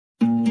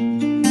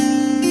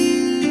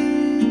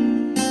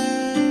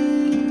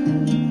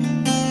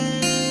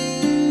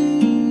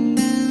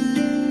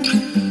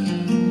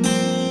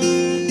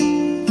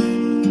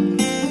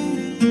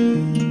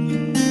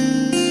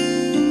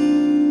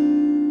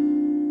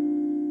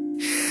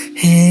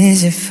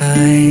Is it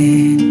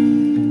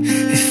fine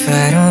if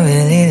I don't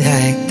really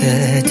like the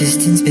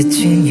distance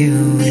between you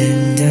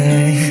and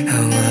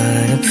I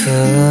wanna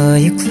pull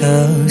you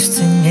close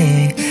to me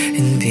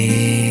and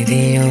be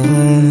the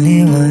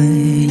only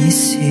one you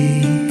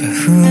see. But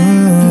who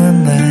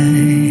am I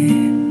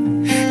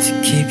to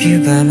keep you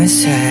by my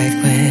side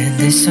when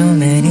there's so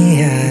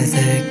many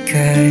other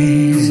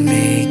guys who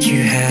make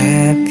you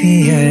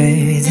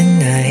happier than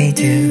I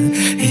do?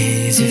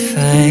 Is it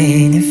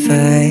fine if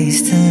I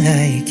still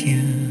like you?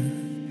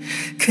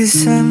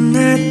 'Cause I'm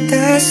not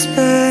that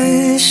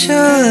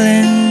special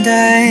and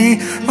I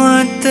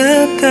want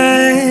the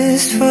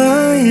best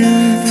for you.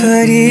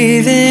 But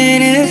even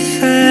if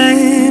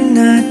I'm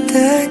not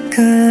that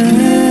guy,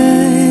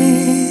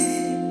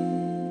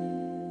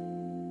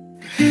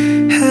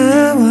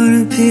 I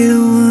wanna be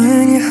the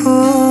one you're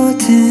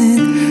holding,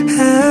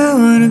 I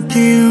wanna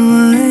be the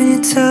one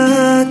you're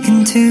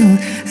talking to,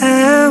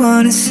 I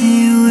wanna see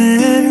you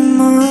every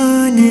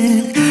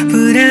morning,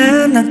 but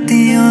I'm not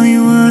the only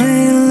one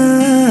in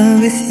love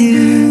with you.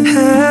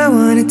 I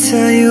wanna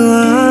tell you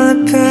all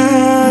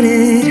about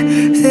it,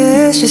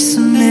 there's just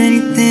so many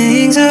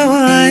things I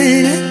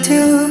wanna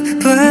do,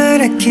 but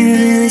I can't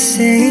really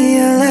say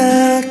it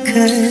loud,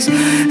 'cause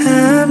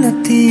I'm not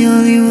the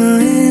only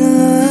one in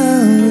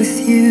love with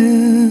you.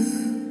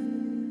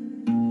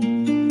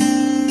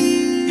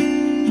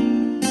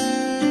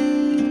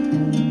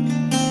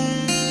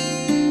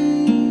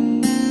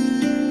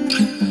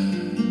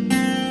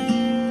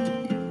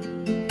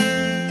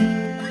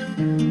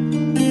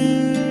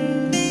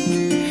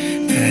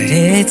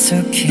 It's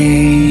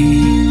okay,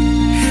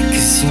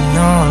 'cause you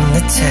know I'm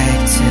the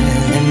type to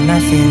let my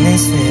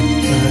feelings slip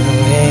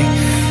away.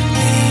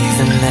 Leave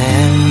the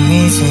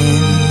memories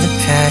in the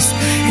past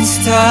and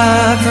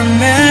stop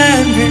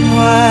remembering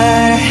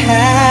what I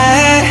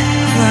had.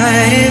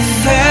 But if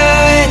I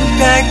went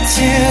back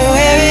to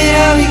where it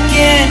all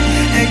began,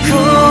 I'd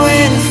go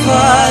and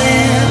fall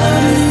in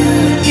love with you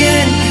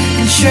again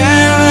and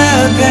try my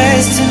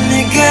best to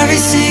make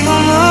every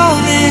single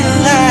moment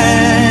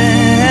alive.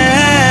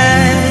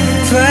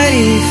 But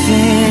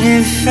even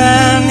if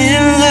I'm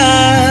in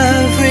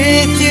love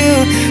with you,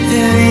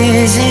 there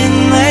isn't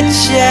much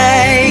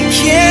I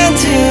can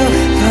do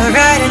but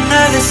write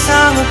another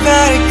song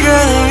about a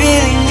girl I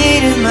really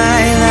need in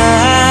my life.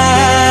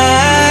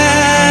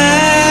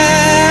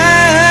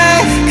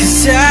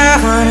 'Cause I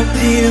wanna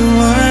be the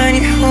one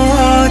you're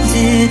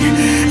holding,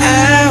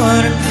 I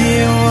wanna be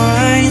the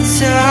one you're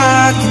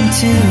talking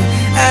to,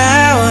 I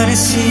wanna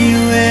see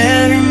you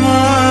every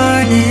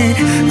morning,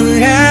 but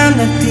I'm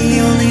not the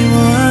only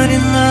one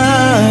in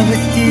love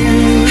with you.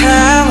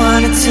 I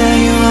wanna tell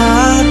you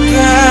all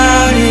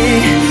about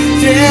it,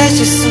 there's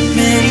just so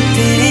many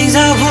things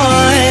I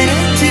wanna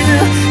do,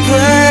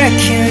 but I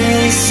can't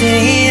really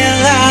say it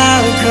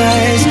loud,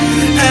 'cause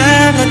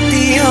I'm not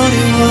the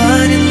only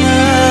one in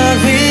love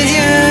with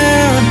you.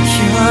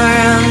 You're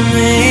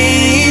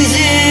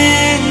amazing,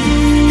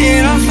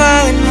 and I'm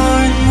falling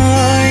more and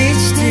more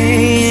each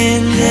day,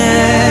 and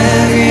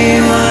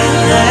everyone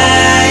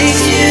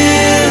likes you,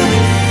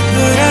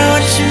 but I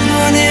want you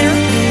more than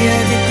all the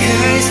other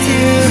guys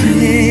do.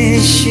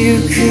 Wish you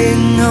could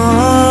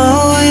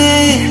know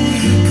it,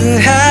 but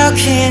how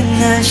can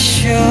I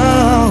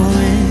show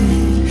it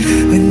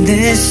when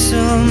there's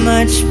so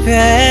much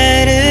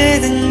better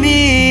than me?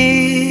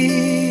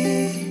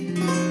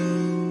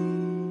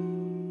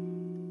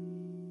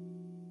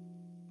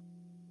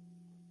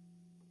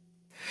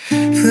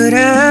 But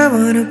I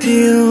wanna be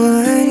the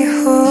one you're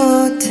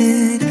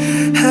holding,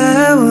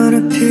 I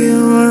wanna be the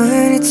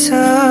one you're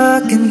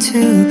talking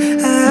to,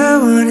 I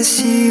wanna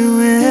see you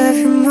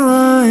every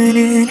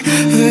morning,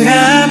 but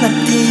I'm not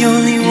the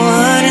only